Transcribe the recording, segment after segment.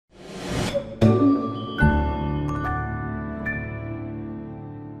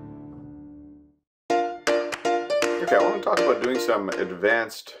want to talk about doing some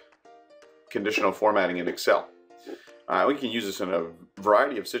advanced conditional formatting in Excel. We can use this in a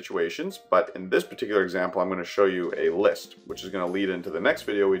variety of situations, but in this particular example I'm going to show you a list, which is going to lead into the next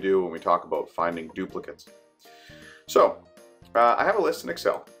video we do when we talk about finding duplicates. So I have a list in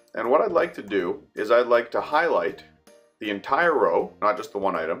Excel, and what I'd like to do is I'd like to highlight the entire row, not just the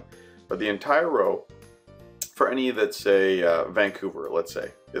one item, but the entire row for any that's, say, Vancouver, let's say.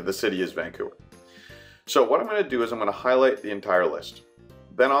 The city is Vancouver. So what I'm going to do is I'm going to highlight the entire list.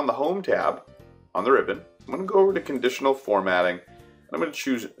 Then on the Home tab, on the ribbon, I'm going to go over to Conditional Formatting, and I'm going to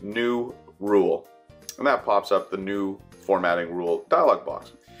choose New Rule. And that pops up the New Formatting Rule dialog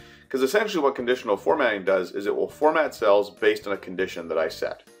box. Because essentially what Conditional Formatting does is it will format cells based on a condition that I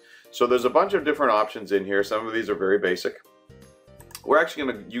set. So there's a bunch of different options in here. Some of these are very basic. We're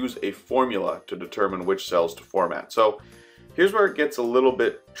actually going to use a formula to determine which cells to format. So here's where it gets a little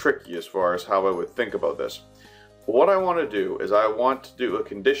bit tricky as far as how I would think about this. What I want to do is I want to do a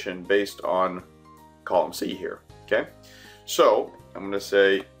condition based on column C here, okay? So I'm going to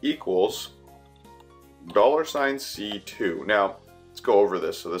say equals $C2. Now let's go over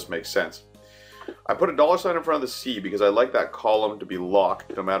this so this makes sense. I put a $sign in front of the C because I like that column to be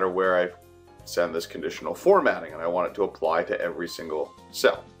locked no matter where I send this conditional formatting, and I want it to apply to every single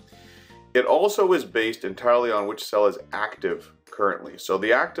cell. It also is based entirely on which cell is active currently. So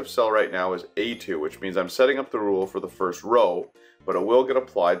the active cell right now is A2, which means I'm setting up the rule for the first row, but it will get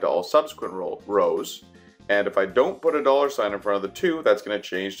applied to all subsequent rows. And if I don't put a $sign in front of the 2, that's going to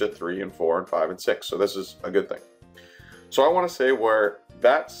change to 3 and 4 and 5 and 6. So this is a good thing. So I want to say where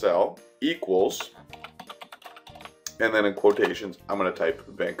that cell equals, and then in quotations, I'm going to type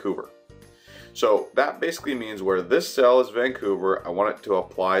Vancouver. So that basically means where this cell is Vancouver, I want it to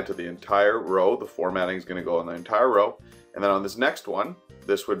apply to the entire row. The formatting is going to go on the entire row. And then on this next one,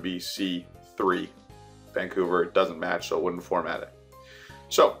 this would be C3. Vancouver, it doesn't match, so it wouldn't format it.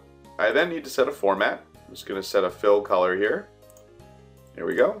 So I then need to set a format. I'm just going to set a fill color here. Here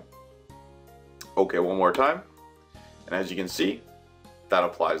we go. Okay, one more time. And as you can see, that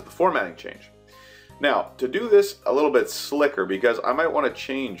applies the formatting change. Now, to do this a little bit slicker, because I might want to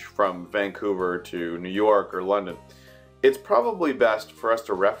change from Vancouver to New York or London, it's probably best for us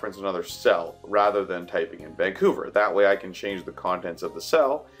to reference another cell rather than typing in Vancouver. That way I can change the contents of the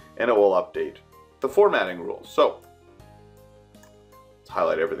cell and it will update the formatting rules. So, let's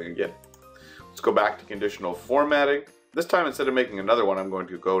highlight everything again. Let's go back to Conditional Formatting. This time, instead of making another one, I'm going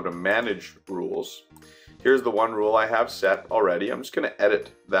to go to Manage Rules. Here's the one rule I have set already. I'm just going to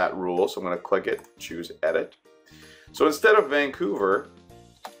edit that rule. So I'm going to click it, choose Edit. So instead of Vancouver,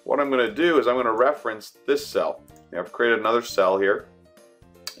 what I'm going to do is I'm going to reference this cell. I've created another cell here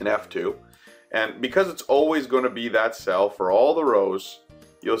in F2. And because it's always going to be that cell for all the rows,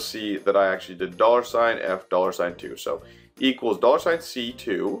 you'll see that I actually did $F, $2. So equals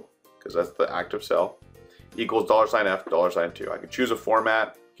 $C2, because that's the active cell, equals $F, $2. I could choose a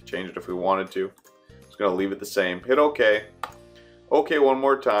format, change it if we wanted to. Just going to leave it the same. Hit OK. OK one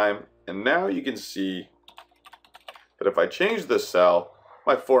more time. And now you can see that if I change this cell,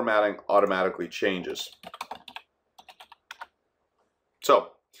 my formatting automatically changes.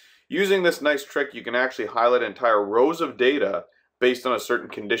 So, using this nice trick, you can actually highlight entire rows of data based on a certain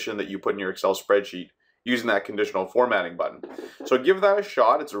condition that you put in your Excel spreadsheet using that conditional formatting button. So give that a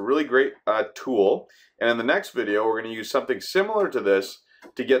shot. It's a really great tool. And in the next video, we're going to use something similar to this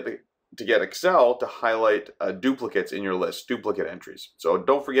to get Excel to highlight duplicates in your list, duplicate entries. So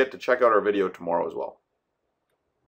don't forget to check out our video tomorrow as well.